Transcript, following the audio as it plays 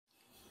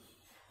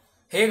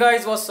Hey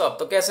guys what's up.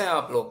 तो कैसे हैं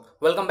आप लोग।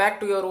 Welcome back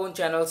to your own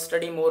channel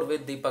study more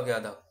with Deepak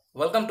Yadav.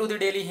 Welcome to the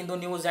daily Hindu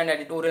news and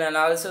editorial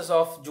analysis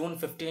of June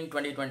 15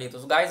 2020।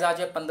 तो guys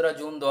आज है 15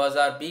 जून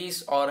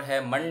 2020 और है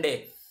मंडे।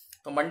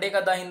 तो मंडे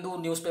का द हिंदू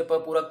न्यूज़पेपर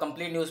पूरा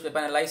कंप्लीट न्यूज़पेपर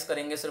एनालाइज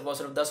करेंगे सिर्फ और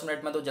सिर्फ 10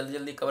 मिनट में। तो जल्दी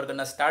जल्दी कवर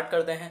करना स्टार्ट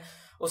करते हैं।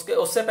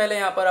 उससे पहले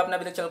यहाँ पर आपने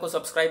अभी तक चैनल को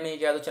सब्सक्राइब नहीं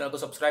किया तो चैनल को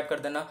सब्सक्राइब कर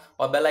देना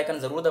और बेल आइकन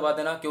जरूर दबा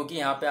देना, क्योंकि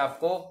यहाँ पे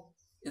आपको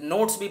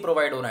नोट्स भी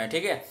प्रोवाइड हो रहे हैं।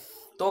 ठीक है,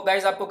 तो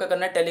गाइज आपको क्या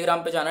करना है,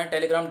 टेलीग्राम पे जाना है,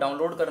 टेलीग्राम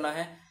डाउनलोड करना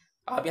है।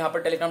 आप यहाँ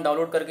पर टेलीग्राम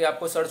डाउनलोड करके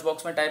आपको सर्च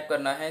बॉक्स में टाइप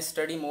करना है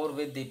स्टडी मोर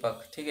विद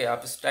दीपक। ठीक है,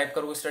 आप टाइप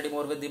करोगे study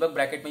more with Deepak,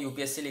 bracket में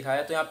यूपीएससी लिखा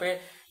है। तो यहाँ पे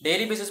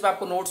डेली बेसिस पे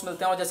आपको नोट्स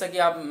मिलते हैं। और जैसा कि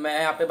मैं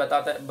यहाँ पे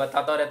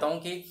बताता रहता हूँ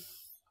कि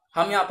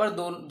हम यहाँ पर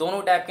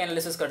दोनों टाइप के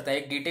एनालिसिस करते हैं,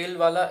 एक डिटेल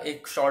वाला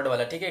एक शॉर्ट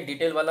वाला। ठीक है,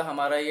 डिटेल वाला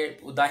हमारा ये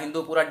द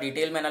हिंदू पूरा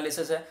डिटेल में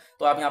एनालिसिस है,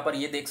 तो आप यहाँ पर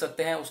ये देख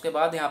सकते हैं। उसके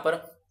बाद यहाँ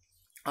पर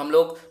हम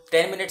लोग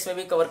 10 मिनट्स में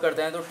भी कवर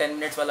करते हैं, तो 10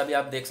 मिनट्स वाला भी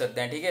आप देख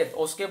सकते हैं। ठीक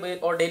है,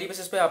 और डेली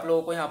बेसिस पे आप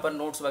लोगों को यहाँ पर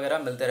नोट्स वगैरह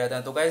मिलते रहते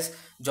हैं। तो गाइज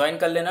ज्वाइन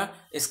कर लेना,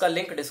 इसका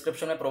लिंक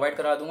डिस्क्रिप्शन में प्रोवाइड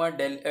करा दूंगा।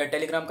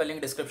 टेलीग्राम का लिंक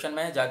डिस्क्रिप्शन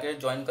में है, जाके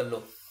ज्वाइन कर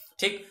लो।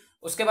 ठीक,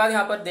 उसके बाद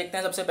यहाँ पर देखते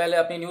हैं सबसे पहले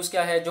अपनी न्यूज़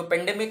क्या है। जो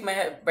पेंडेमिक में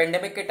है,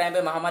 पेंडेमिक के टाइम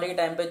पे, महामारी के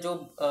टाइम पे जो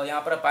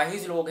यहाँ पर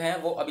अपाहिज लोग हैं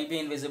वो अभी भी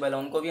इनविजिबल है,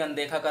 उनको भी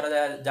अनदेखा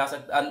करा जा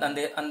सकता,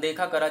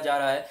 अनदेखा करा जा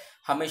रहा है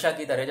हमेशा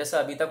की तरह, जैसा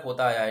अभी तक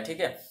होता आया है। ठीक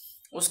है,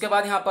 उसके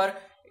बाद यहाँ पर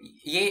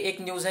ये एक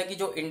न्यूज़ है कि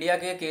जो इंडिया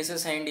के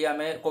केसेस हैं, इंडिया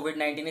में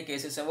कोविड-19 के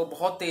केसेस हैं वो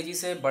बहुत तेजी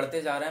से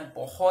बढ़ते जा रहे हैं,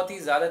 बहुत ही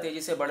ज़्यादा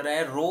तेजी से बढ़ रहे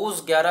हैं।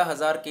 रोज़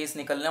 11,000 केस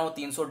निकल रहे हैं और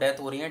 300 डेथ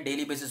हो रही हैं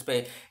डेली बेसिस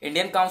पे।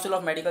 Indian council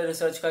of medical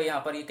research का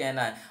यहाँ पर ये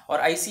कहना है।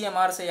 और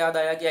आईसीएमआर से याद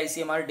आया कि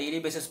आईसीएमआर डेली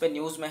बेसिस पे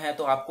न्यूज़ में है,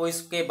 तो आपको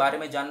इसके बारे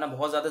में जानना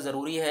बहुत ज़्यादा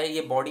ज़रूरी है।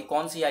 ये बॉडी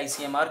कौन सी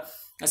आईसीएमआर,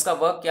 इसका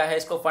वर्क क्या है,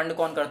 इसको फंड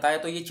कौन करता है,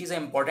 तो ये चीज़ें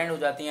इंपॉर्टेंट हो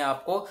जाती हैं।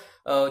 आपको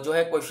जो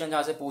है क्वेश्चन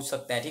जहाँ से पूछ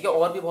सकते हैं। ठीक है,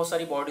 और भी बहुत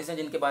सारी बॉडीज हैं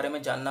जिनके बारे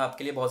में जानना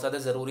आपके लिए बहुत ज़्यादा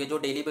ज़रूरी है, जो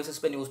डेली बेसिस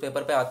पे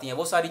न्यूज़पेपर पे आती हैं।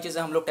 वो सारी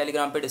चीज़ें हम लोग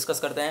टेलीग्राम पे डिस्कस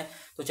करते हैं।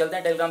 तो चलते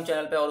हैं टेलीग्राम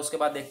चैनल पे और उसके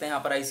बाद देखते हैं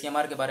यहाँ पर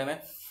आईसीएमआर के बारे में।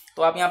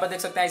 तो आप यहाँ पर देख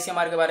सकते हैं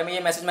आईसीएमआर के बारे में, ये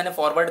मैसेज मैंने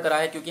फॉरवर्ड करा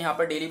है क्योंकि यहाँ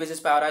पर डेली बेसिस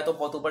पे आ रहा है तो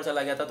बहुत ऊपर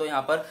चला गया था। तो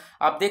यहाँ पर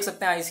आप देख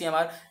सकते हैं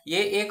आईसीएमआर,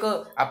 ये एक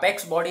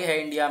अपेक्स बॉडी है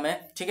इंडिया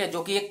में। ठीक है,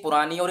 जो कि एक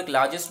पुरानी और एक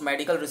लार्जेस्ट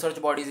मेडिकल रिसर्च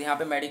बॉडीज, यहाँ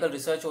पे मेडिकल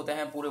रिसर्च होते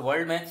हैं पूरे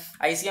वर्ल्ड में।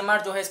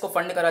 आईसीएमआर जो है इसको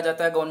फंड करा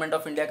जाता है गवर्नमेंट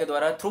ऑफ इंडिया के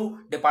द्वारा through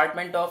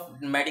department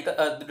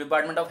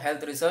of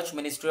health research,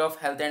 ministry of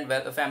health and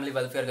family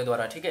welfare के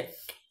द्वारा। ठीक है,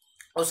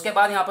 उसके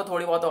बाद यहाँ पर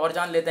थोड़ी बहुत और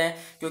जान लेते हैं,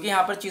 क्योंकि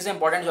यहाँ पर चीज़ें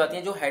इंपॉर्टेंट हो जाती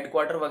हैं। जो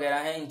हेडक्वार्टर वगैरह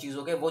हैं इन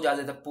चीज़ों के, वो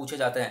ज़्यादा तक पूछे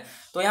जाते हैं।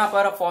 तो यहाँ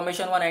पर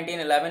फॉर्मेशन हुआ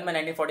 1911 में,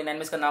 1949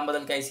 में इसका नाम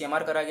बदल के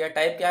आईसीएमआर करा गया।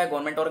 टाइप क्या है,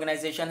 गवर्नमेंट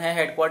ऑर्गेनाइजेशन है,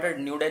 हेडक्वार्टर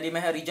न्यू दिल्ली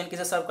में है। रीजन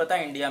किसे सर्व करता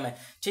है, इंडिया में।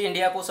 ठीक,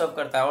 इंडिया को सर्व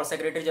करता है। और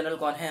सेक्रेटरी जनरल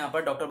कौन है यहाँ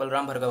पर, डॉक्टर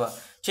बलराम भार्गवा।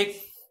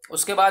 ठीक,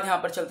 उसके बाद यहाँ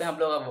पर चलते हैं हम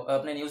लोग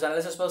अपने न्यूज़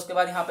एनालिसिस पर। उसके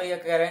बाद यहाँ पर ये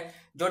कह रहे हैं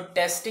जो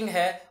टेस्टिंग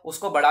है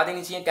उसको बढ़ा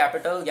देनी चाहिए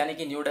कैपिटल यानी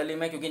कि न्यू दिल्ली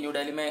में, क्योंकि न्यू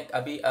दिल्ली में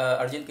अभी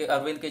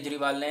अरविंद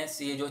केजरीवाल ने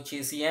जो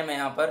सीएम है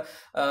यहाँ पर,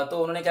 तो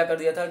उन्होंने क्या कर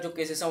दिया था, जो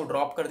केसेस हैं वो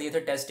ड्रॉप कर दिए थे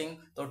टेस्टिंग,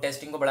 तो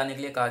टेस्टिंग को बढ़ाने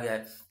के लिए कहा गया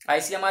है।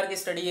 आईसीएमआर की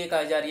स्टडी ये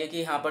कहा जा रही है कि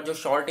यहाँ पर जो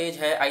शॉर्टेज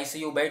है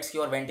आईसीयू बेड्स की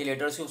और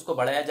वेंटिलेटर्स की, उसको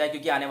बढ़ाया जाए,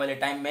 क्योंकि आने वाले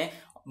टाइम में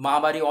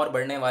महामारी और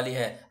बढ़ने वाली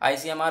है।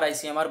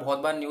 आईसीएमआर बहुत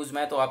बार न्यूज़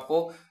में है, तो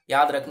आपको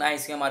याद रखना है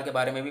आईसीएमआर के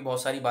बारे में भी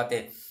बहुत सारी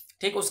बातें।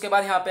 ठीक, उसके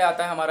बाद यहाँ पे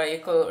आता है हमारा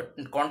एक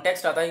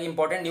कॉन्टेक्स्ट आता है,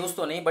 इंपॉर्टेंट न्यूज़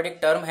तो नहीं बट एक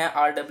टर्म है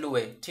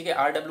आरडब्ल्यूए। ठीक है,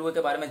 आरडब्ल्यूए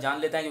के बारे में जान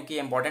लेते हैं क्योंकि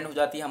इंपॉर्टेंट हो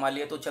जाती है हमारे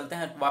लिए। तो चलते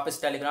हैं वापस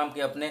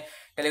अपने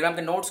टेलीग्राम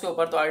के नोट्स के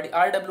ऊपर। तो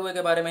आरडब्ल्यूए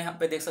के बारे में यहाँ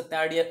पे देख सकते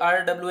हैं।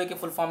 आरडब्ल्यूए की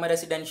फुल फॉर्म है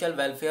रेसिडेंशियल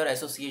वेलफेयर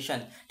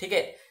एसोसिएशन। ठीक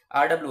है,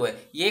 आरडब्ल्यूए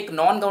ये एक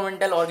नॉन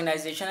गवर्नमेंटल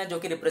ऑर्गेनाइजेशन है जो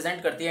कि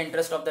रिप्रेजेंट करती है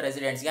इंटरेस्ट ऑफ द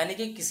रेजिडेंट्स, यानी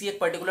कि किसी एक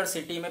पर्टिकुलर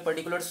सिटी में,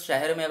 पर्टिकुलर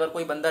शहर में अगर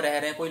कोई बंदा रह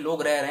रहे हैं, कोई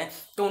लोग रह रहे हैं,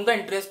 तो उनका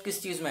इंटरेस्ट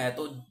किस चीज़ में है,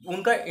 तो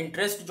उनका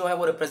इंटरेस्ट जो है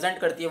वो रिप्रेजेंट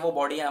करती है वो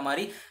बॉडी है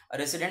हमारी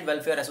रेसिडेंट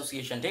वेलफेयर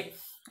एसोसिएशन। ठीक,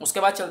 उसके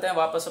बाद चलते हैं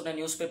वापस अपने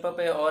न्यूज़पेपर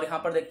पे और यहाँ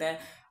पर देखते हैं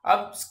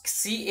अब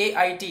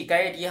CAIT का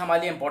ये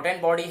हमारे लिए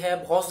इंपॉर्टेंट बॉडी है,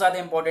 बहुत ज़्यादा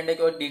इंपॉर्टेंट है,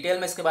 क्योंकि डिटेल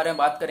में इसके बारे में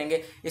बात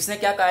करेंगे। इसने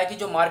क्या कहा है कि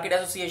जो मार्केट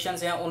एसोसिएशन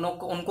हैं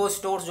उनको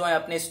स्टोर्स जो है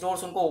अपने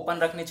स्टोर्स उनको ओपन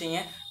रखने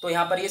चाहिए। तो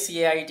यहाँ पर ये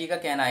CAIT का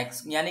कहना है,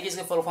 यानी कि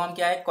इसके फुल फॉर्म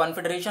क्या है,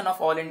 confederation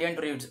of all Indian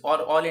trades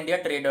और ऑल इंडिया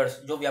ट्रेडर्स,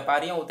 जो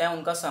व्यापारी होते हैं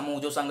उनका समूह,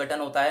 जो संगठन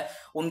होता है,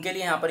 उनके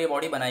लिए यहाँ पर ये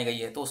बॉडी बनाई गई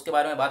है। तो उसके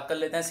बारे में बात कर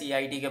लेते हैं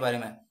CAIT के बारे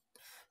में।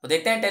 तो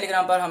देखते हैं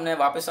टेलीग्राम पर हमने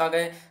वापस आ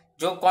गए।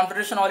 जो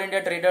कॉन्फेडरेशन ऑल इंडिया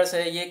ट्रेडर्स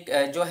है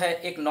ये जो है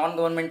एक नॉन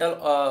गवर्नमेंटल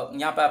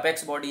यहाँ पे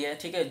अपेक्स बॉडी है।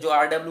 ठीक है, जो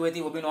आरडब्ल्यूए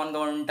थी वो भी नॉन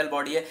गवर्नमेंटल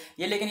बॉडी है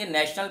ये, लेकिन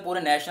ये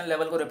पूरे नेशनल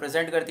लेवल को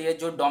रिप्रेजेंट करती है।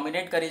 जो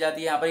डोमिनेट करी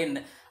जाती है यहाँ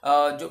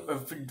पर जो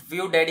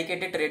फ्यू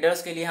डेडिकेटेड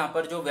ट्रेडर्स के लिए, यहाँ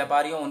पर जो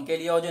व्यापारी हो उनके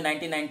लिए, और जो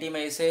 1990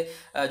 में इसे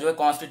जो है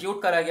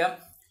कॉन्स्टिट्यूट करा गया।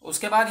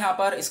 उसके बाद यहाँ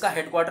पर इसका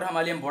हेडक्वार्टर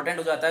हमारे लिए इंपॉर्टेंट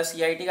हो जाता है।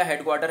 CIT का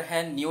हेडक्वार्टर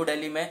है न्यू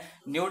दिल्ली में।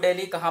 न्यू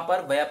दिल्ली कहाँ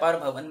पर, व्यापार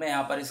भवन में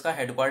यहाँ पर इसका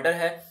हेडक्वार्टर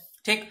है।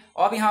 ठीक।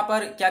 अब यहाँ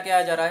पर क्या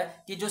किया जा रहा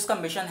है कि जो इसका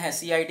मिशन है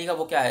सीआईटी का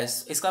वो क्या है,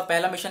 इसका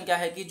पहला मिशन क्या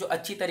है कि जो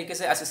अच्छी तरीके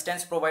से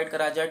असिस्टेंस प्रोवाइड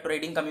करा जाए,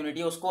 ट्रेडिंग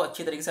कम्युनिटी उसको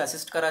अच्छी तरीके से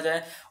असिस्ट करा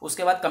जाए,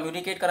 उसके बाद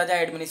कम्युनिकेट करा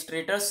जाए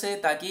एडमिनिस्ट्रेटर्स से,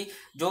 ताकि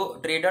जो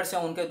ट्रेडर्स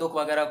हैं उनके दुख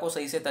वगैरह को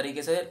सही से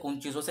तरीके से उन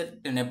चीज़ों से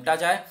निपटा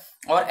जाए,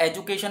 और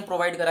एजुकेशन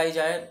प्रोवाइड कराई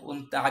जाए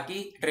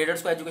ताकि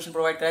ट्रेडर्स को एजुकेशन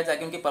प्रोवाइड कराए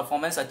ताकि उनकी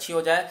परफॉर्मेंस अच्छी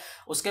हो जाए।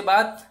 उसके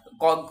बाद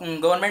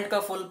गवर्नमेंट का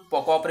फुल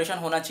कोऑपरेशन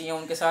होना चाहिए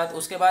उनके साथ।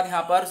 उसके बाद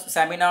यहाँ पर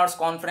सेमिनार्स,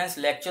 कॉन्फ्रेंस,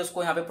 लेक्चर्स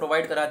को यहाँ पे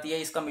प्रोवाइड कराती है।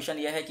 इसका मिशन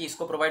यह है कि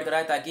इसको प्रोवाइड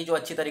कराए ताकि जो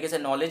अच्छी तरीके से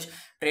नॉलेज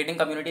ट्रेडिंग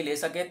कम्युनिटी ले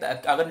सके।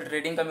 अगर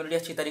ट्रेडिंग कम्युनिटी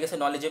अच्छी तरीके से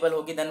नॉलेजेबल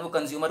होगी देन वो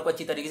कंज्यूमर को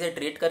अच्छी तरीके से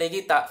ट्रीट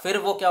करेगी, फिर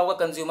वो क्या होगा,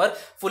 कंज्यूमर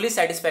फुली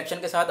सेटिस्फेक्शन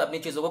के साथ अपनी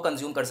चीज़ों को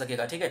कंज्यूम कर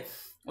सकेगा। ठीक है।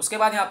 उसके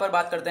बाद यहाँ पर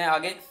बात करते हैं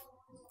आगे,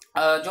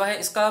 जो है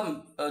इसका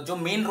जो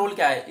मेन रोल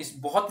क्या है, इस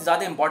बहुत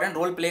ज़्यादा इंपॉर्टेंट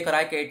रोल प्ले करा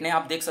है केट ने,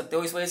 आप देख सकते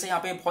हो। इस वजह से यहाँ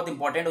पे बहुत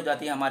इंपॉर्टेंट हो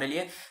जाती है हमारे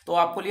लिए, तो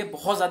आपको लिए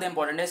बहुत ज़्यादा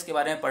इंपॉर्टेंट है इसके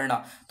बारे में पढ़ना।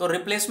 तो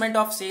रिप्लेसमेंट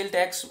ऑफ सेल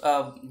टैक्स,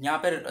 यहाँ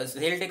पर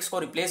सेल टैक्स को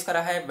रिप्लेस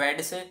करा है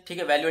वैट से, ठीक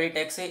है, वैल्यू एडेड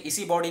टैक्स से,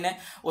 इसी बॉडी ने।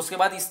 उसके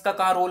बाद इसका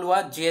कहाँ रोल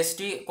हुआ,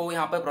 जीएसटी को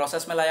यहाँ पर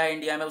प्रोसेस में लाया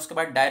इंडिया में। उसके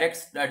बाद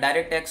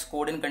direct tax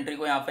code in country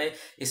को यहाँ पे,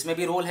 इसमें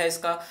भी रोल है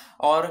इसका।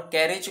 और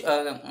कैरेज,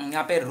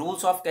 यहाँ पे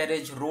rules of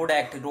carriage, road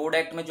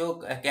act में जो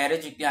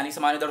कैरेज यानी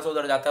सामान इधर से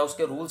उधर जाता है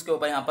उसके रूल्स के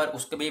ऊपर यहाँ पर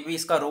उसके भी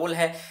इसका रोल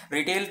है।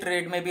 रिटेल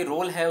ट्रेड में भी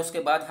रोल है। उसके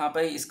बाद यहाँ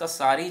पर इसका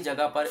सारी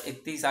जगह पर,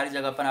 इतनी सारी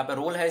जगह पर यहाँ पर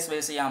रोल है, इस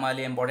वजह से ये हमारे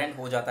लिए इंपॉर्टेंट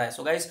हो जाता है।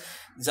 सो गाइस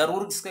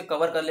जरूर इसके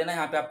कवर कर लेना।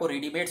 यहाँ पे आपको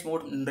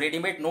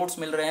रेडीमेड नोट्स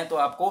मिल रहे हैं, तो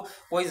आपको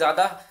कोई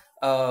ज़्यादा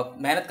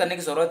मेहनत करने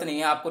की जरूरत नहीं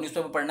है, आपको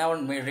न्यूज़पेपर पढ़ना है और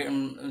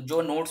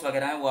जो नोट्स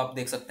वगैरह हैं वो आप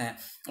देख सकते हैं।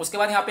 उसके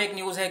बाद यहाँ पे एक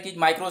न्यूज़ है कि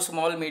माइक्रो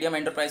स्मॉल मीडियम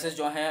एंटरप्राइजेस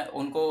जो हैं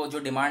उनको जो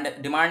डिमांड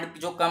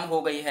जो कम हो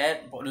गई है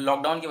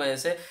लॉकडाउन की वजह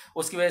से,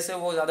 उसकी वजह से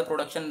वो ज़्यादा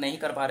प्रोडक्शन नहीं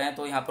कर पा रहे हैं,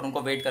 तो यहाँ पर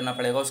उनको वेट करना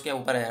पड़ेगा। उसके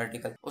ऊपर है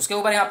आर्टिकल।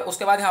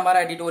 उसके बाद हमारा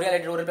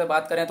एडिटोरियल पे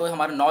बात करें तो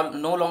हमारा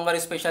नो लॉन्गर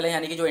स्पेशल है,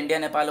 यानी कि जो इंडिया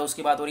नेपाल है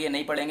उसकी बात हो रही है।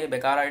 नहीं पढ़ेंगे,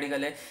 बेकार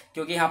आर्टिकल है,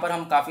 क्योंकि यहाँ पर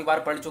हम काफ़ी बार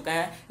पढ़ चुके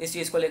हैं इस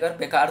चीज़ को लेकर।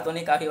 बेकार तो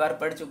नहीं, काफ़ी बार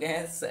पढ़ चुके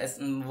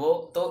हैं वो,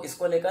 तो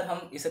इसको लेकर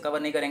हम इसे कवर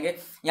नहीं करेंगे।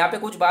 यहाँ पे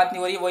कुछ बात नहीं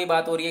हो रही, वही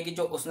बात हो रही है कि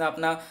जो उसने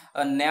अपना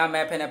नया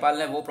मैप है नेपाल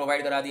ने वो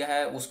प्रोवाइड करा दिया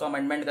है, उसको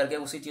अमेंडमेंट करके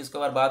उसी चीज़ के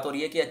ऊपर बात हो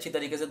रही है कि अच्छी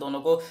तरीके से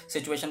दोनों को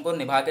सिचुएशन को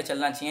निभा के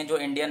चलना चाहिए। जो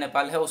इंडिया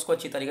नेपाल है उसको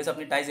अच्छी तरीके से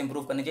अपनी टाइज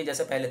इंप्रूव करनी चाहिए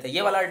जैसे पहले थे।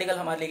 ये वाला आर्टिकल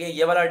हमारे लिए,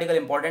 ये वाला आर्टिकल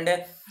इंपॉर्टेंट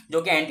है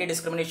जो कि एंटी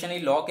डिस्क्रिमिनेशन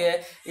लॉ के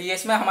है। ये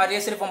इसमें हमारे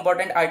लिए सिर्फ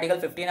इंपॉर्टेंट आर्टिकल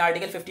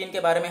 15 के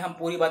बारे में हम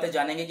पूरी बातें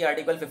जानेंगे कि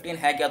आर्टिकल 15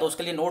 है क्या। तो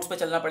उसके लिए नोट्स पे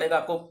चलना पड़ेगा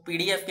आपको।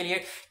 पीडीएफ के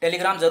लिए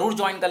टेलीग्राम जरूर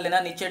ज्वाइन कर लेना,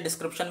 नीचे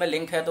डिस्क्रिप्शन में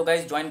लिंक है, तो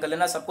गाइस ज्वाइन कर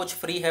लेना। सब कुछ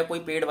फ्री है, कोई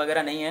पेड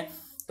वगैरह नहीं है,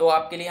 तो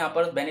आपके लिए यहाँ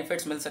पर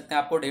बेनिफिट्स मिल सकते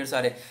हैं आपको ढेर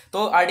सारे।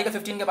 तो आर्टिकल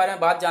 15 के बारे में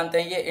बात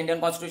जानते हैं। ये इंडियन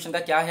कॉन्स्टिट्यूशन का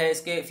क्या है,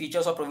 इसके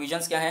फीचर्स और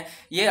प्रोविजंस क्या हैं।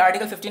 ये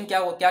आर्टिकल 15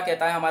 क्या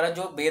कहता है, हमारा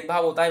जो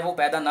भेदभाव होता है वो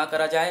पैदा ना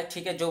करा जाए।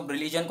 ठीक है, जो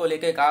रिलीजन को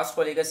लेकर, कास्ट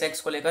को लेकर,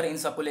 सेक्स को लेकर, इन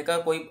सब को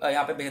लेकर कोई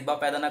यहाँ पे भेदभाव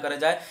पैदा ना करा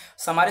जाए।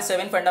 हमारे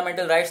 7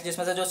 फंडामेंटल राइट्स,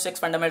 जिसमें से जो 6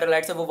 फंडामेंटल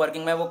राइट्स है वो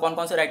वर्किंग में, वो कौन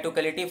कौन से, right to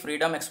equality,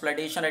 freedom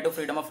exploitation, right to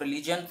freedom of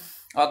religion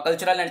और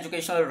कल्चरल एंड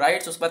एजुकेशनल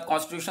राइट्स। उसके बाद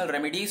constitutional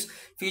remedies,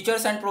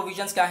 features and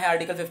provisions क्या है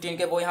आर्टिकल 15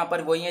 के, वो यहाँ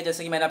पर वही है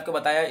जैसे कि मैंने आपको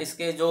बताया।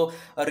 इसके जो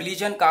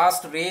रिलीजन,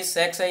 कास्ट, रेस,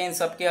 सेक्स है, इन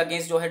सब के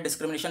अगेंस्ट जो है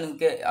डिस्क्रिमिनेशन,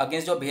 इनके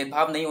अगेंस्ट जो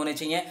भेदभाव नहीं होने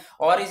चाहिए।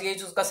 और ये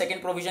उसका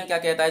सेकंड प्रोविजन क्या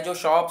कहता है, जो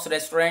शॉप्स,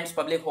 रेस्टोरेंट्स,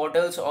 पब्लिक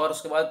होटल्स और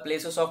उसके बाद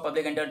प्लेसेस ऑफ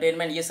पब्लिक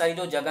एंटरटेनमेंट, ये सारी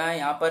जो जगह है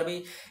यहाँ पर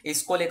भी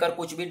इसको लेकर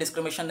कुछ भी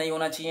डिस्क्रिमिनेशन नहीं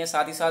होना चाहिए।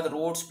 साथ ही साथ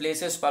रोड्स,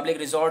 प्लेसेस, पब्लिक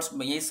रिजॉर्ट्स,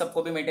 ये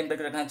सबको भी मेंटेन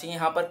करके रखना चाहिए।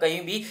 यहाँ पर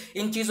कहीं भी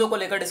इन चीजों को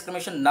लेकर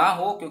डिस्क्रिमिनेशन ना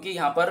हो, क्योंकि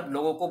यहाँ पर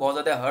लोगों को बहुत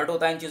ज्यादा हर्ट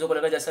होता है इन चीजों को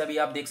लेकर। जैसे अभी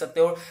आप देख सकते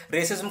हो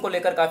रेसिज्म को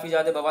लेकर काफी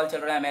ज्यादा बवाल चल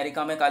रहा है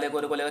अमेरिका में, काले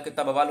गोरे को लेकर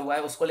कितना बवाल हुआ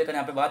है, उसको लेकर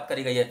यहाँ पे बात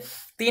करी गई है।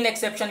 3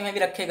 एक्सेप्शन में भी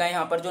रखे गए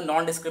यहाँ पर, जो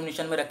नॉन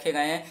डिस्क्रिमिनेशन में रखे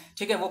गए हैं।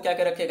 ठीक है, वो क्या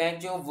क्या रखे गए हैं,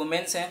 जो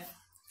वुमेन्स हैं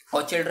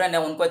और चिल्ड्रन है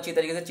उनको अच्छी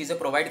तरीके से चीज़ें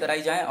प्रोवाइड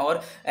कराई जाएं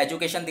और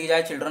एजुकेशन दी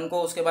जाए चिल्ड्रन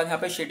को। उसके बाद यहाँ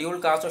पे शेड्यूल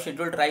कास्ट और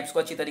शेड्यूल ट्राइब्स को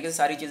अच्छी तरीके से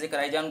सारी चीज़ें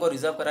कराई जाए, उनको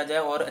रिजर्व करा जाए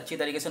और अच्छी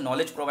तरीके से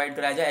नॉलेज प्रोवाइड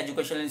कराया जाए,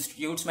 एजुकेशनल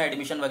इंस्टीट्यूट्स में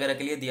एडमिशन वगैरह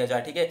के लिए दिया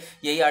जाए। ठीक है,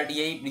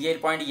 यही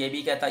पॉइंट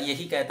यही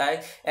कहता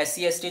है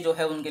SC ST जो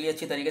है उनके लिए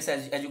अच्छी तरीके से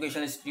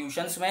एजुकेशनल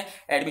इंस्टीट्यूशंस में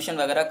एडमिशन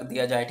वगैरह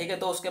दिया जाए। ठीक है,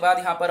 तो उसके बाद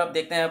यहाँ पर अब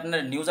देखते हैं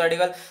अपना न्यूज़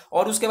आर्टिकल।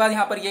 और उसके बाद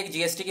यहाँ पर ये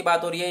GST की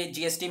बात हो रही है।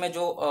 GST में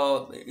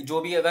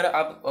जो भी अगर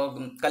आप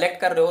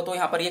कलेक्ट कर रहे हो तो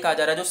यहाँ पर ये कहा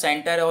जा रहा है जो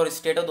सेंटर और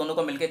स्टेट है दोनों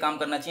को मिलकर काम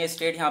करना चाहिए।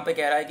 स्टेट यहाँ पे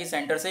कह रहा है कि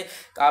सेंटर से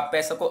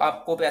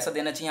आपको पैसा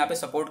देना चाहिए, यहाँ पे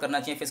सपोर्ट करना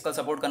चाहिए, फिजिकल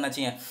सपोर्ट करना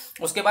चाहिए।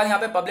 उसके बाद यहाँ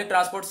पे पब्लिक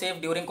ट्रांसपोर्ट सेफ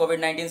ड्यूरिंग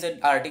कोविड-19 से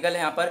आर्टिकल है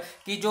यहाँ पर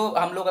कि जो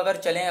हम लोग अगर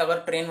चलें अगर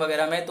ट्रेन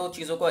वगैरह में तो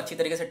चीज़ों को अच्छी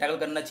तरीके से टैकल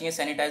करना चाहिए।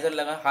 सैनिटाइजर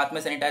लगा, हाथ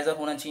में सैनिटाइजर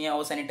होना चाहिए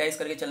और सैनिटाइज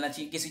करके चलना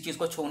चाहिए, किसी चीज़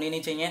को छूनी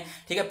नहीं चाहिए।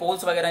 ठीक है,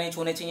 पोल्स वगैरह नहीं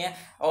छूने चाहिए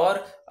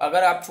और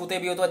अगर आप छूते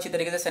भी हो तो अच्छी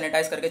तरीके से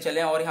सैनिटाइज करके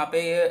चलें। और यहाँ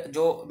पे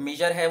जो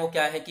मेजर है वो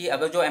क्या है कि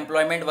अगर जो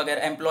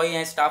एम्प्लॉय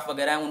हैं, स्टाफ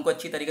वगैरह हैं, उनको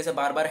अच्छी तरीके से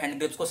बार बार हैंड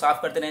ग्रिप्स को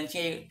साफ करते रहना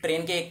चाहिए।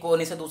 ट्रेन के एक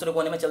कोने से दूसरे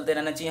कोने में चलते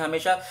रहना चाहिए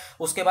हमेशा।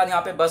 उसके बाद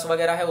यहाँ पे बस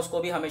वगैरह है उसको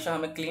भी हमेशा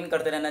हमें क्लीन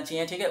करते रहना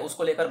चाहिए। ठीक है,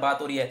 उसको लेकर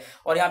बात हो रही है।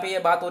 और यहाँ पे ये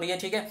बात हो रही है,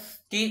 ठीक है,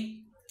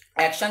 कि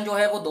एक्शन जो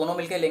है वो दोनों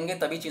मिलकर लेंगे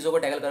तभी चीजों को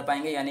टैकल कर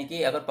पाएंगे, यानी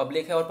कि अगर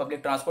पब्लिक है और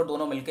पब्लिक ट्रांसपोर्ट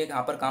दोनों मिलकर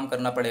यहाँ पर काम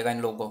करना पड़ेगा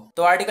इन लोगों को।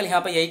 तो आर्टिकल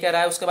यहाँ पे यही कह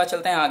रहा है। उसके बाद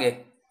चलते हैं आगे।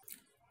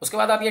 उसके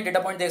बाद आप ये डेटा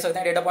पॉइंट देख सकते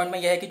हैं। डेटा पॉइंट में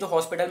यह है कि जो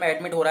हॉस्पिटल में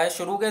एडमिट हो रहा है,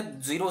 शुरू के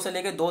 0 से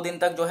लेकर 2 दिन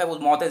तक जो है वो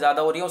मौतें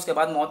ज्यादा हो रही है, उसके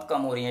बाद मौत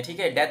कम हो रही है, ठीक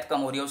है, डेथ कम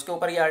हो रही है, उसके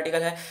ऊपर ये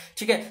आर्टिकल है,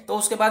 ठीक है। तो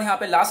उसके बाद यहाँ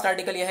पे लास्ट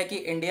आर्टिकल ये है कि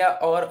इंडिया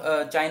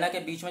और चाइना के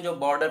बीच में जो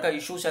बॉर्डर का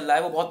इशू चल रहा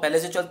है वो बहुत पहले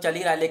से चल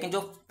ही रहा है, लेकिन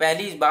जो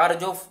पहली बार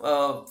जो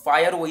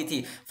फायर हुई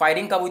थी,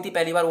 फायरिंग कब हुई थी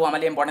पहली बार, वो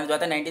हमारे लिए इंपॉर्टेंट हो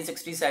जाता है।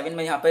 1967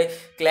 में यहाँ पे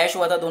क्लैश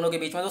हुआ था दोनों के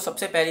बीच में, तो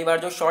सबसे पहली बार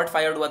जो शॉट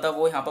फायर्ड हुआ था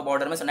वो यहाँ पर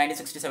बॉर्डर में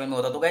 1967 में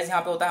हुआ था। तो गाइस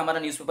यहाँ पे होता है हमारा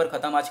न्यूज़पेपर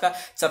खत्म आज का।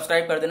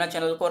 सब्सक्राइब कर देना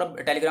चैनल को और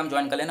टेलीग्राम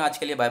ज्वाइन कर लेना। आज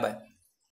के लिए बाय बाय।